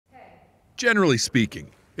Generally speaking,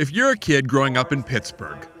 if you're a kid growing up in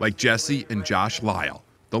Pittsburgh, like Jesse and Josh Lyle,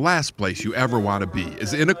 the last place you ever want to be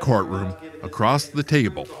is in a courtroom across the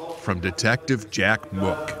table from Detective Jack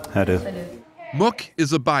Mook. I do. Mook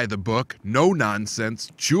is a by-the-book, no-nonsense,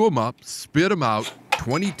 chew-em-up, spit-em-out,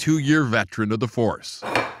 22-year veteran of the force.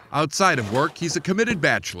 Outside of work, he's a committed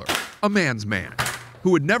bachelor, a man's man, who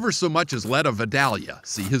would never so much as let a Vidalia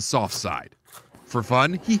see his soft side. For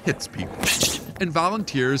fun, he hits people and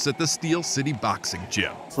volunteers at the Steel City Boxing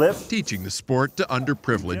Gym, teaching the sport to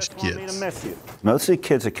underprivileged kids. Most of the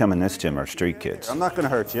kids that come in this gym are street kids. I'm not going to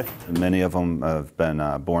hurt you. Many of them have been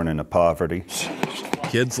born into poverty.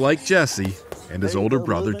 Kids like Jesse and his older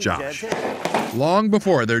brother Josh. Long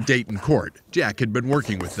before their date in court, Jack had been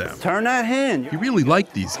working with them. Turn that hand. He really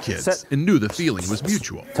liked these kids and knew the feeling was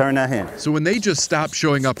mutual. Turn that hand. So when they just stopped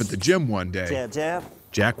showing up at the gym one day,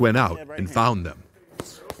 Jack went out and found them.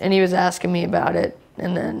 And he was asking me about it,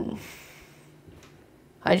 and then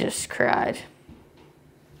I just cried.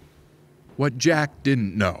 What Jack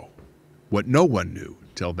didn't know, what no one knew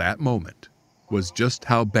till that moment, was just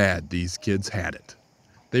how bad these kids had it.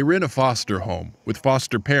 They were in a foster home with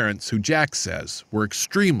foster parents who Jack says were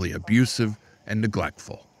extremely abusive and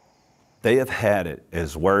neglectful. They have had it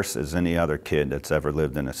as worse as any other kid that's ever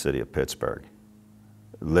lived in the city of Pittsburgh,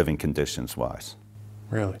 living conditions-wise.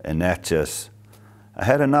 Really? And that just, I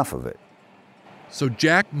had enough of it. So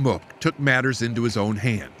Jack Mook took matters into his own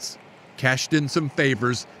hands, cashed in some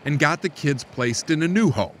favors, and got the kids placed in a new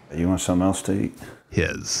home. You want something else to eat?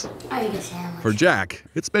 His. I eat a sandwich. For Jack,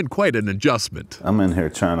 it's been quite an adjustment. I'm in here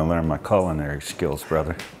trying to learn my culinary skills,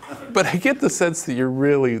 brother. But I get the sense that you're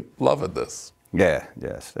really loving this. Yeah,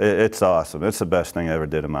 yes. It's awesome. It's the best thing I ever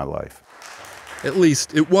did in my life. At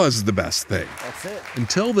least it was the best thing. That's it.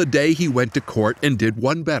 Until the day he went to court and did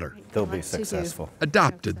one better. They'll be successful.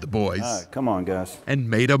 Adopted the boys. All right, come on, guys. And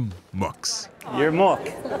made them Mooks. You're Mook,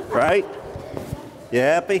 right? You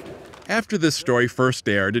happy? After this story first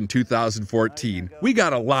aired in 2014, we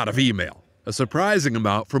got a lot of email, a surprising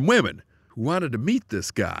amount from women who wanted to meet this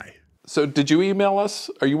guy. So did you email us?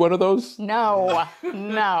 Are you one of those? No,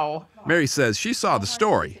 no. Mary says she saw the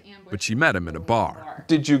story, but she met him in a bar.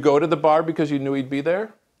 Did you go to the bar because you knew he'd be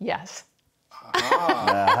there? Yes.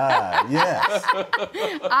 Yes.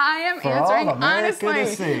 I am answering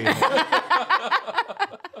honestly.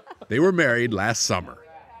 They were married last summer.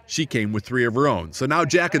 She came with 3 of her own, so now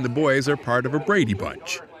Jack and the boys are part of a Brady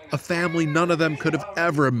Bunch, a family none of them could have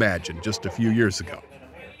ever imagined just a few years ago.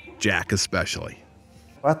 Jack especially.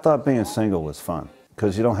 I thought being single was fun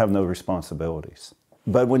because you don't have no responsibilities.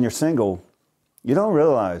 But when you're single, you don't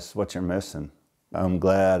realize what you're missing. I'm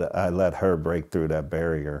glad I let her break through that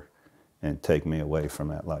barrier and take me away from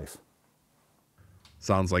that life.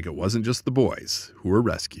 Sounds like it wasn't just the boys who were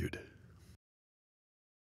rescued.